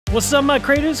What's up, my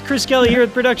creators? Chris Kelly here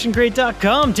with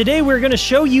ProductionCrate.com. Today we're going to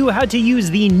show you how to use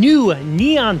the new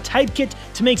neon type kit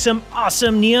to make some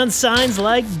awesome neon signs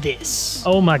like this.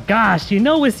 Oh my gosh, you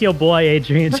know it's your boy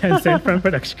Adrian Jensen from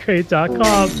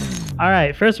ProductionCrate.com. All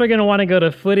right, first we're going to want to go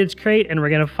to Footage Crate and we're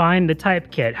going to find the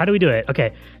type kit. How do we do it?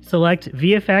 Okay, select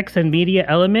VFX and Media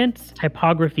Elements,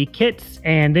 Typography Kits,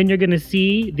 and then you're going to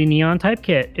see the neon type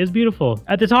kit. It's beautiful.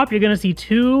 At the top, you're going to see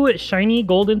two shiny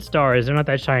golden stars. They're not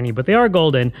that shiny, but they are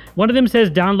golden. One of them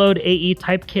says download AE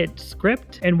type kit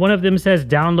script, and one of them says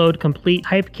download complete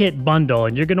type kit bundle,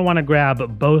 and you're going to want to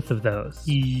grab both of those.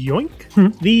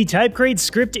 Yoink. The TypeCrate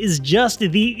script is just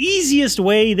the easiest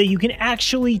way that you can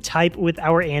actually type with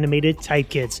our animated type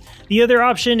kits. The other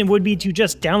option would be to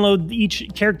just download each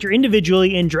character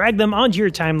individually and drag them onto your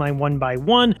timeline one by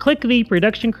one. Click the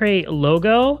Production Crate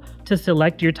logo to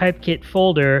select your type kit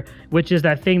folder, which is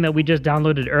that thing that we just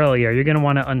downloaded earlier. You're going to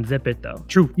want to unzip it though.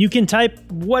 True. You can type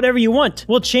whatever you want.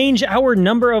 We'll change our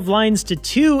number of lines to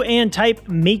 2 and type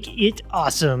make it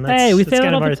awesome. Hey, we say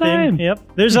that all the time. Yep.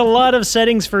 There's a lot of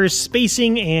settings for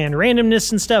spacing and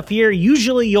randomness and stuff here.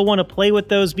 Usually you'll want to play with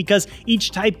those because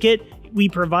each type kit we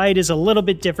provide is a little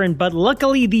bit different, but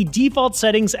luckily the default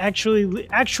settings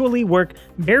actually work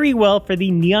very well for the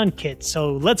neon kit.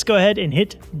 So let's go ahead and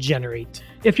hit generate.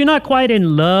 If you're not quite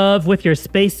in love with your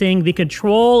spacing, the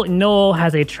Control Null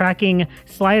has a tracking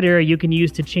slider you can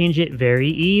use to change it very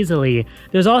easily.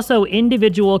 There's also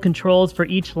individual controls for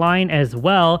each line as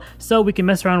well, so we can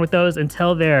mess around with those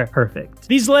until they're perfect.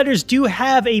 These letters do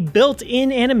have a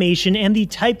built-in animation, and the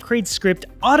TypeCrate script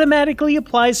automatically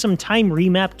applies some time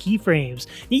remap keyframes.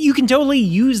 You can totally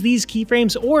use these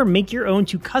keyframes or make your own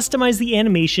to customize the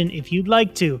animation if you'd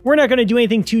like to. We're not going to do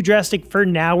anything too drastic for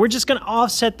now. We're just going to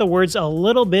offset the words a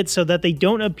little bit so that they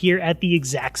don't appear at the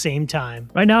exact same time.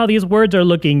 Right now, these words are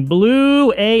looking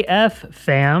blue AF,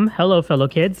 fam. Hello, fellow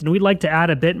kids. And we'd like to add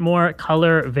a bit more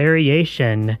color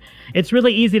variation. It's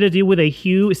really easy to do with a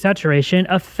hue saturation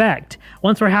effect.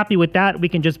 Once we're happy with that, we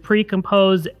can just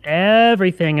pre-compose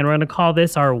everything, and we're going to call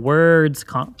this our words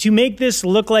comp. To make this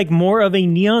look like more of a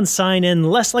neon sign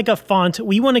and less like a font,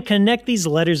 we want to connect these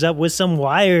letters up with some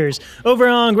wires. Over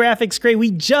on Graphics Crate,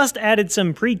 we just added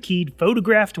some pre-keyed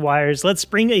photographed wires. Let's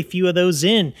bring a few of those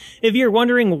in. If you're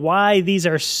wondering why these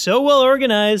are so well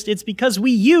organized, it's because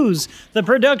we use the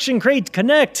Production Crate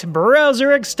Connect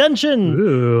browser extension.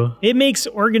 Ooh. It makes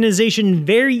organization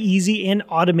very easy and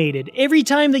automated. Every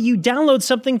time that you download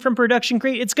something from Production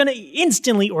Crate, it's going to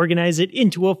instantly organize it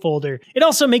into a folder. It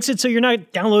also makes it so you're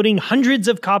not downloading hundreds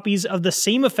of copies of the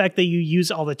same effect that you use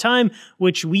all the time,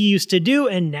 which we used to do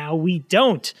and now we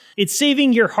don't. It's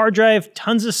saving your hard drive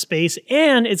tons of space,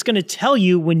 and it's going to tell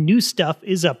you when new stuff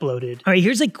is uploaded. All right,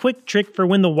 here's a quick trick for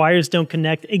when the wires don't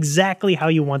connect exactly how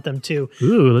you want them to.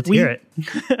 Ooh, let's hear it.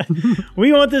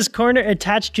 We want this corner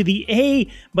attached to the A,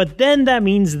 but then that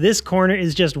means this corner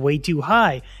is just way too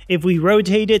high. If we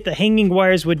rotate it, the hanging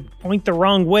wires would point the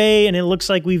wrong way, and it looks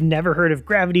like we've never heard of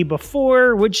gravity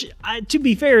before, which, to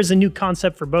be fair, is a new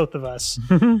concept for both of us.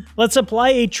 Let's apply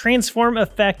a transform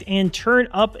effect and turn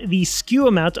up the skew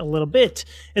amount a little bit.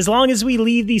 As long as we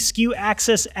leave the skew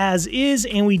axis as is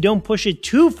and we don't push it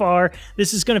too far,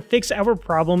 this is going to fix our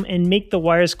problem and make the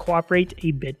wires cooperate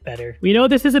a bit better. We know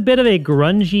this is a bit of a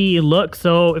grungy look,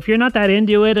 so if you're not that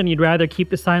into it and you'd rather keep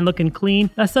the sign looking clean,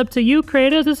 that's up to you,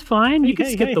 creators. It's fine. You can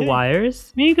skip the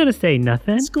wires. You ain't gonna say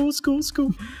nothing. School.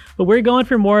 But we're going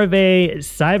for more of a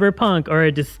cyberpunk or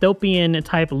a dystopian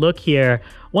type look here.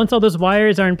 Once all those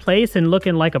wires are in place and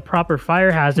looking like a proper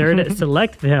fire hazard,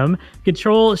 select them,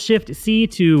 Control-Shift-C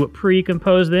to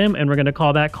pre-compose them, and we're going to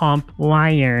call that comp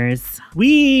wires.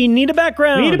 We need a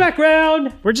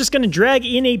background. We're just going to drag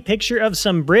in a picture of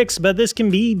some bricks, but this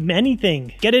can be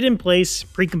anything. Get it in place,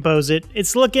 pre-compose it.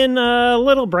 It's looking a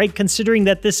little bright considering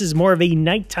that this is more of a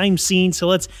nighttime scene, so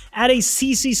let's add a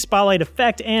CC spotlight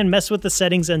effect and mess with the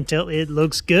settings until it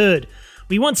looks good.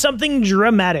 We want something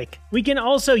dramatic. We can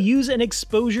also use an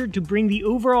exposure to bring the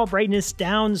overall brightness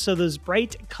down so those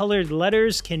bright colored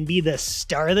letters can be the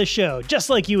star of the show. Just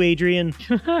like you, Adrian.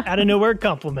 Out of nowhere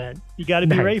compliment. You gotta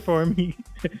be ready for me.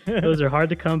 Those are hard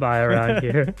to come by around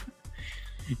here.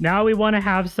 Now we want to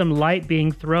have some light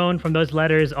being thrown from those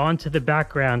letters onto the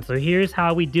background. So here's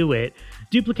how we do it.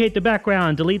 Duplicate the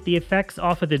background, delete the effects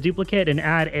off of the duplicate, and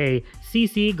add a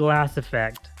CC glass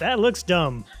effect. That looks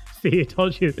dumb. See, I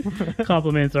told you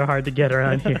compliments are hard to get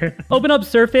around here. Open up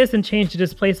Surface and change the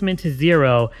displacement to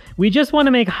 0. We just want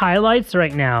to make highlights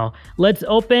right now. Let's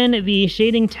open the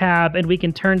shading tab and we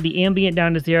can turn the ambient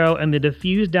down to 0 and the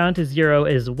diffuse down to 0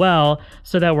 as well,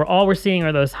 so that all we're seeing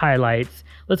are those highlights.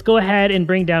 Let's go ahead and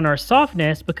bring down our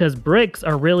softness because bricks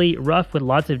are really rough with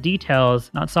lots of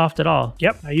details, not soft at all.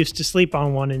 Yep, I used to sleep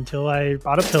on one until I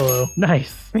bought a pillow.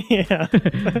 Nice. Yeah.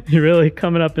 You're really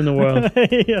coming up in the world.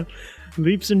 Yeah.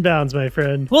 Leaps and bounds, my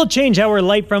friend. We'll change our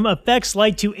light from effects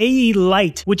light to AE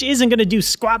light, which isn't going to do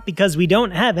squat because we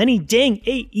don't have any dang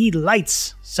AE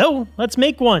lights. So let's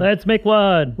make one. Let's make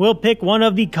one. We'll pick one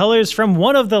of the colors from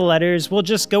one of the letters. We'll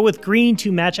just go with green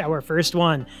to match our first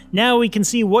one. Now we can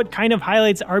see what kind of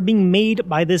highlights are being made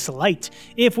by this light.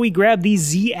 If we grab the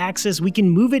Z axis, we can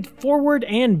move it forward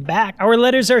and back. Our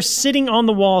letters are sitting on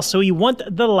the wall, so we want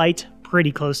the light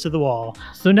pretty close to the wall.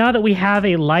 So now that we have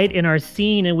a light in our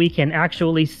scene and we can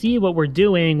actually see what we're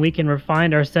doing, we can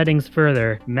refine our settings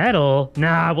further. Metal?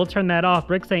 Nah, we'll turn that off.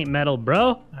 Bricks ain't metal,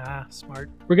 bro. Ah, smart.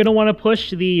 We're going to want to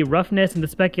push the roughness and the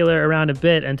specular around a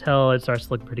bit until it starts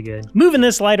to look pretty good. Moving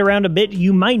this light around a bit,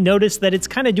 you might notice that it's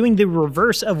kind of doing the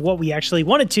reverse of what we actually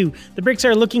wanted to. The bricks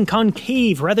are looking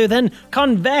concave rather than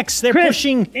convex. They're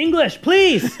pushing... English,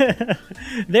 please!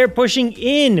 They're pushing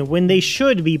in when they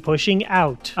should be pushing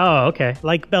out. Oh, okay.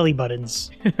 Like belly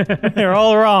buttons. They're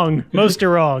all wrong. Most are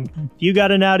wrong. You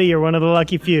got an outie, you're one of the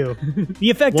lucky few. The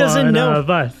effect doesn't know... One of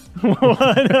us.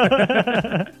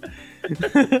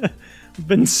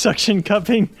 Been suction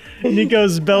cupping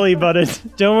Nico's belly button.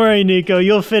 Don't worry, Nico,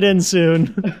 you'll fit in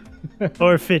soon.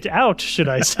 Or fit out, should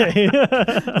I say.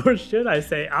 Or should I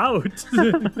say out?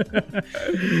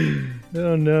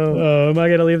 Oh no. Oh, am I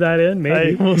going to leave that in?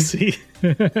 Maybe. We'll see.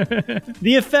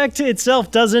 The effect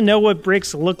itself doesn't know what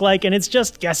bricks look like, and it's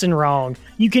just guessing wrong.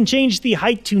 You can change the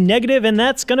height to negative, and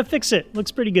that's gonna fix it.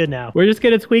 Looks pretty good now. We're just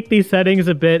gonna tweak these settings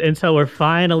a bit until we're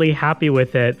finally happy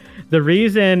with it. The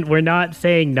reason we're not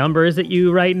saying numbers at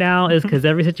you right now is because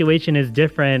every situation is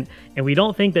different, and we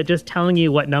don't think that just telling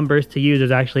you what numbers to use is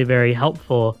actually very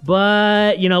helpful.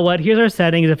 But you know what? Here's our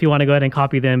settings if you want to go ahead and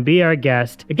copy them. Be our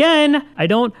guest. Again, I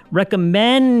don't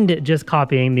recommend just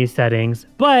copying these settings,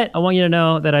 but I want you to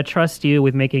know that I trust you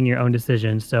with making your own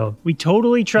decisions. So we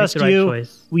totally trust you.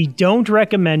 Choice. We don't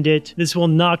recommend it. This will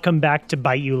not come back to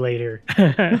bite you later.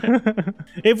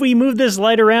 If we move this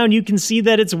light around, you can see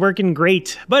that it's working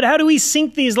great. But how do we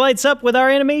sync these lights up with our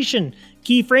animation?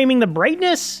 Keyframing the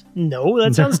brightness? No,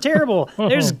 that sounds terrible.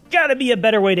 There's gotta be a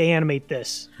better way to animate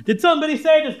this. Did somebody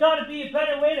say there's gotta be a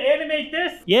better way to animate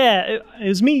this? Yeah, it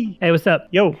was me. Hey, what's up?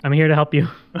 Yo. I'm here to help you.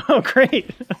 Oh, great.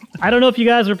 I don't know if you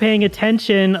guys were paying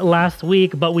attention last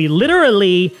week, but we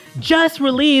literally just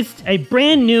released a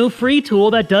brand new free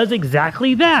tool that does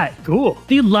exactly that. Cool.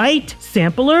 The Light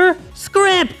Sampler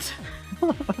Script.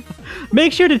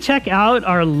 Make sure to check out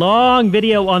our long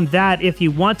video on that if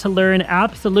you want to learn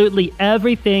absolutely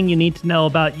everything you need to know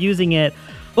about using it.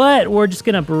 But we're just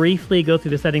going to briefly go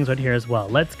through the settings right here as well.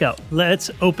 Let's go. Let's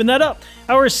open that up.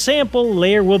 Our sample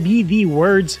layer will be the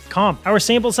words comp. Our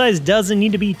sample size doesn't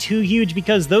need to be too huge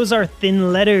because those are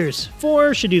thin letters.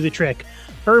 4 should do the trick.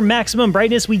 For maximum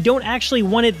brightness, we don't actually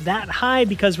want it that high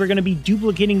because we're going to be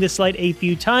duplicating this light a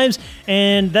few times,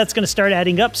 and that's going to start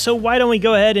adding up. So why don't we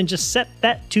go ahead and just set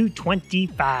that to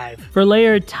 25. For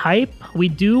layer type, we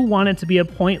do want it to be a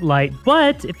point light,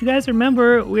 but if you guys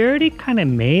remember, we already kind of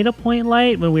made a point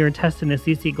light when we were testing the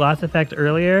CC glass effect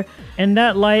earlier, and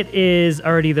that light is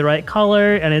already the right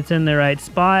color and it's in the right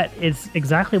spot. It's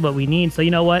exactly what we need. So you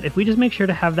know what? If we just make sure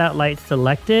to have that light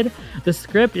selected, the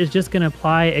script is just going to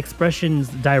apply expressions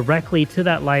directly to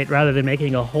that light rather than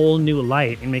making a whole new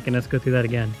light and making us go through that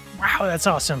again. Wow, that's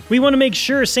awesome. We want to make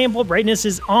sure sample brightness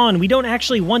is on. We don't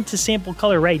actually want to sample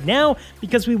color right now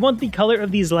because we want the color of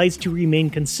these lights to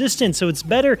remain consistent. So it's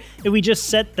better if we just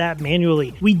set that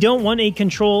manually. We don't want a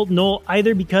control null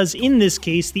either because in this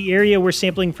case, the area we're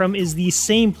sampling from is the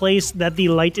same place that the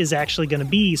light is actually going to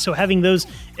be. So having those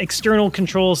external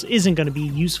controls isn't going to be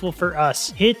useful for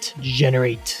us. Hit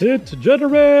generate. Hit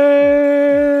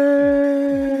generate.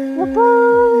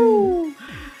 Woo-hoo!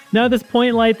 Now this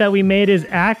point light that we made is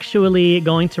actually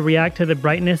going to react to the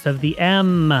brightness of the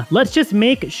M. Let's just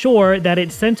make sure that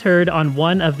it's centered on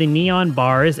one of the neon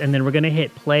bars, and then we're going to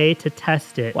hit play to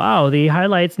test it. Wow, the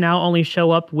highlights now only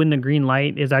show up when the green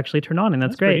light is actually turned on, and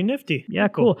that's great. Pretty nifty. Yeah,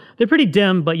 cool. They're pretty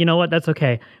dim, but you know what? That's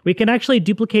okay. We can actually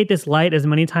duplicate this light as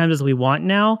many times as we want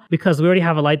now because we already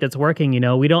have a light that's working, you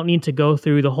know. We don't need to go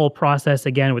through the whole process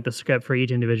again with the script for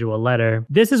each individual letter.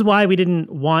 This is why we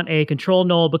didn't want a control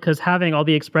null, because having all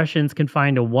the expressions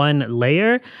confined to one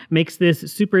layer makes this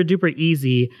super duper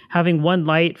easy. Having one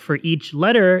light for each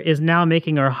letter is now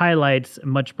making our highlights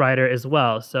much brighter as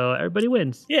well. So everybody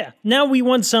wins. Yeah. Now we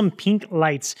want some pink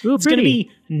lights. Ooh, it's going to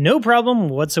be no problem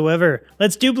whatsoever.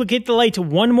 Let's duplicate the light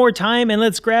one more time and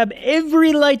let's grab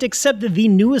every light except the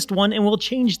newest one and we'll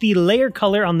change the layer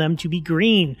color on them to be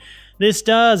green. This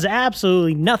does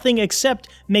absolutely nothing except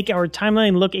make our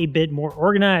timeline look a bit more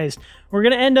organized. We're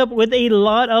going to end up with a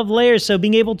lot of layers, so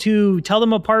being able to tell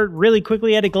them apart really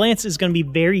quickly at a glance is going to be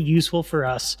very useful for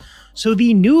us. So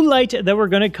the new light that we're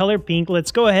going to color pink,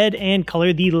 let's go ahead and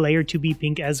color the layer to be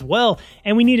pink as well.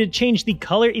 And we need to change the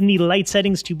color in the light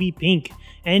settings to be pink.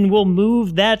 And we'll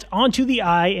move that onto the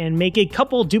eye and make a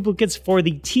couple duplicates for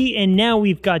the T, and now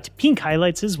we've got pink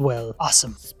highlights as well.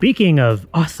 Awesome. Speaking of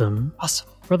awesome. Awesome.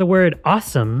 For the word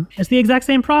awesome, it's the exact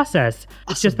same process.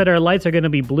 It's just that our lights are going to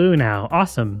be blue now.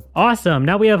 Awesome. Awesome.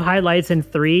 Now we have highlights in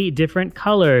 3 different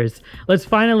colors. Let's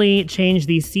finally change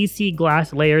the CC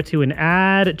glass layer to an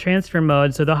add transfer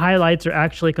mode so the highlights are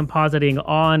actually compositing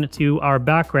onto our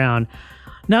background.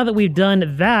 Now that we've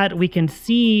done that, we can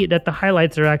see that the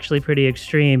highlights are actually pretty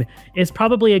extreme. It's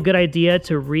probably a good idea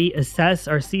to reassess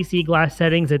our CC glass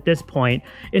settings at this point.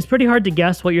 It's pretty hard to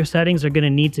guess what your settings are going to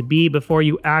need to be before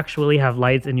you actually have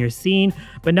lights in your scene,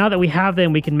 but now that we have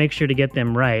them, we can make sure to get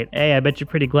them right. Hey, I bet you're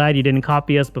pretty glad you didn't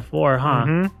copy us before,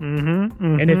 huh?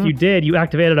 And if you did, you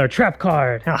activated our trap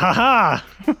card. Ha ha ha!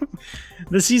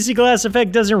 The CC glass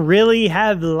effect doesn't really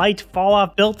have light fall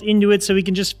off built into it, so we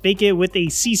can just fake it with a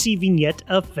CC vignette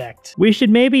effect. We should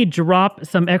maybe drop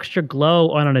some extra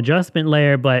glow on an adjustment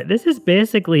layer, but this is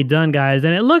basically done, guys,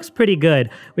 and it looks pretty good.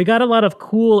 We got a lot of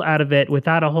cool out of it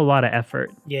without a whole lot of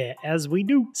effort. Yeah, as we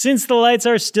do. Since the lights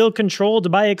are still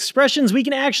controlled by expressions, we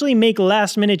can actually make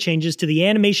last-minute changes to the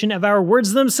animation of our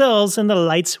words themselves, and the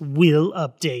lights will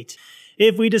update.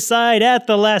 If we decide at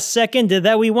the last second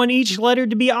that we want each letter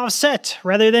to be offset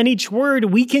rather than each word,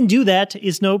 we can do that,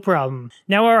 it's no problem.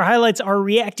 Now our highlights are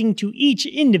reacting to each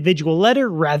individual letter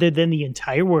rather than the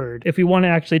entire word. If we want to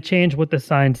actually change what the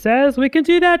sign says, we can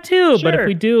do that too. Sure. But if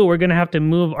we do, we're going to have to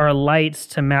move our lights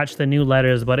to match the new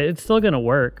letters, but it's still going to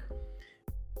work.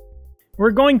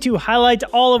 We're going to highlight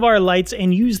all of our lights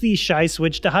and use the shy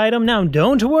switch to hide them. Now,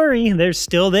 don't worry, they're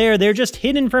still there. They're just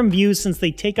hidden from view since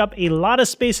they take up a lot of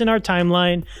space in our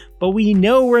timeline, but we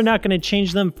know we're not going to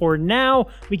change them for now.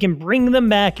 We can bring them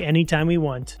back anytime we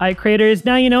want. All right, creators,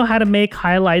 now you know how to make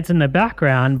highlights in the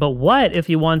background, but what if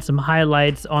you want some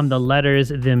highlights on the letters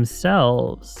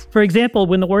themselves? For example,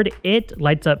 when the word it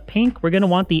lights up pink, we're going to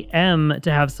want the M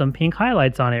to have some pink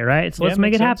highlights on it, right? So let's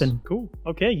make it happen. Cool.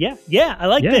 Okay, yeah, I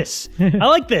like this. I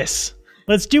like this.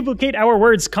 Let's duplicate our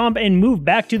words comp and move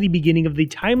back to the beginning of the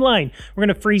timeline. We're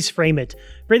going to freeze frame it.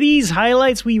 For these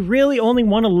highlights, we really only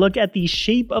want to look at the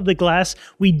shape of the glass.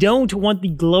 We don't want the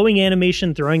glowing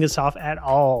animation throwing us off at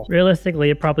all.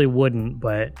 Realistically, it probably wouldn't,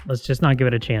 but let's just not give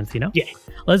it a chance, you know? Yeah.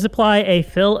 Let's apply a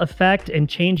fill effect and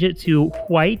change it to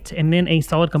white, and then a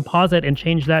solid composite and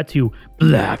change that to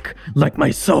black, like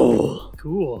my soul.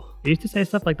 Cool. I used to say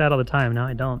stuff like that all the time. Now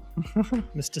I don't.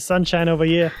 Mr. Sunshine over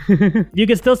here. You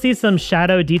can still see some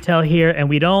shadow detail here, and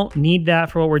we don't need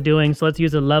that for what we're doing, so let's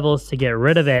use the levels to get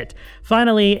rid of it.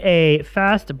 Finally, a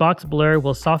fast box blur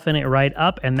will soften it right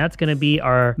up, and that's going to be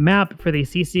our map for the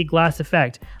CC glass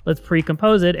effect. Let's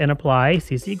pre-compose it and apply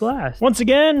CC glass. Once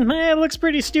again, it looks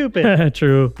pretty stupid.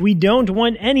 True. We don't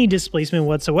want any displacement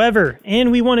whatsoever,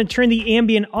 and we want to turn the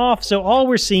ambient off, so all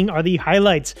we're seeing are the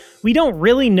highlights. We don't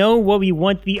really know what we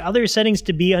want the other settings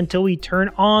to be until we turn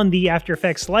on the After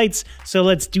Effects lights, so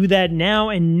let's do that now,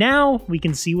 and now we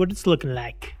can see what it's looking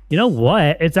like. You know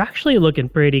what? It's actually looking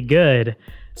pretty good.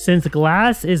 Since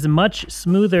glass is much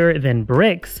smoother than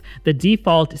bricks, the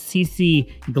default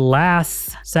CC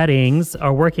glass settings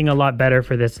are working a lot better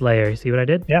for this layer. See what I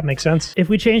did? Yeah, makes sense. If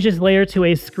we change this layer to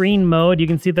a screen mode, you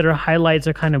can see that our highlights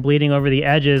are kind of bleeding over the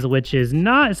edges, which is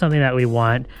not something that we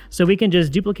want. So we can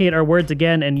just duplicate our words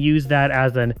again and use that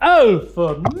as an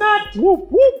alpha mat. Whoop,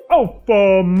 whoop,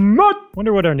 alpha mat.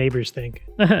 Wonder what our neighbors think.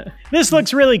 This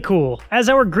looks really cool. As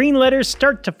our green letters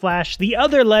start to flash, the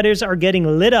other letters are getting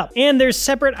lit up, and there's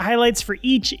separate highlights for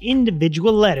each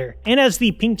individual letter. And as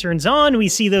the pink turns on, we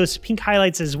see those pink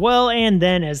highlights as well, and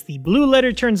then as the blue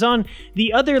letter turns on,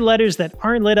 the other letters that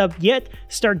aren't lit up yet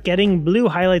start getting blue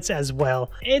highlights as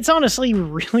well. It's honestly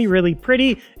really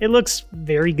pretty. It looks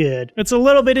very good. It's a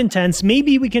little bit intense.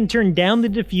 Maybe we can turn down the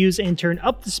diffuse and turn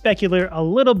up the specular a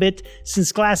little bit,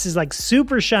 since glass is like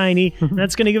super shiny, and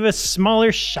that's going to give us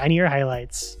smaller, shinier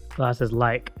highlights. Glass is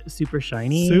like super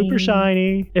shiny. Super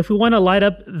shiny. If we want to light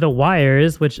up the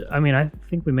wires, which I mean, I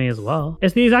think we may as well.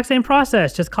 It's the exact same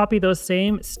process. Just copy those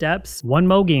same steps one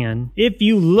more again. If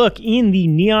you look in the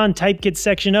neon type kit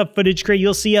section of Footage Crate,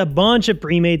 you'll see a bunch of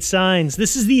pre-made signs.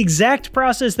 This is the exact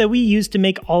process that we use to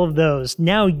make all of those.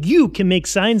 Now you can make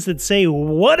signs that say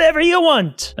whatever you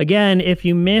want. Again, if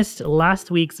you missed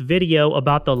last week's video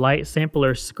about the light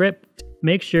sampler script,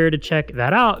 make sure to check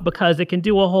that out because it can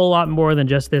do a whole lot more than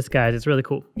just this, guys. It's really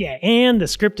cool. Yeah, and the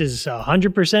script is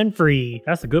 100% free.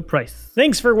 That's a good price.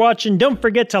 Thanks for watching. Don't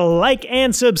forget to like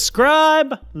and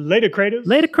subscribe. Later, creators.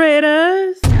 Later,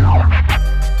 creators.